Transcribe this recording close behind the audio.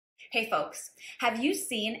Hey folks, have you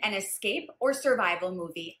seen an escape or survival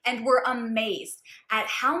movie and were amazed at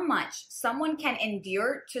how much someone can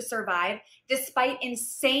endure to survive despite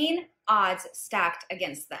insane odds stacked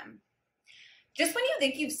against them? Just when you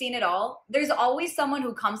think you've seen it all, there's always someone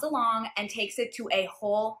who comes along and takes it to a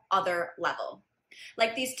whole other level.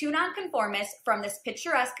 Like these two nonconformists from this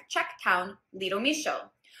picturesque Czech town, Litomysl,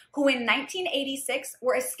 who in 1986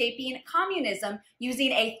 were escaping communism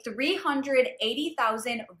using a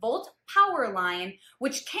 380,000 volt power line,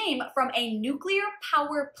 which came from a nuclear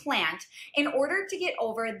power plant in order to get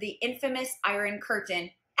over the infamous Iron Curtain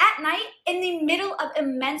at night in the middle of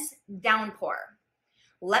immense downpour.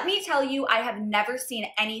 Let me tell you, I have never seen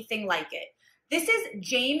anything like it. This is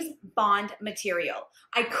James Bond material.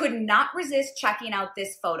 I could not resist checking out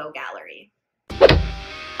this photo gallery.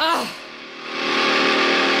 Ah!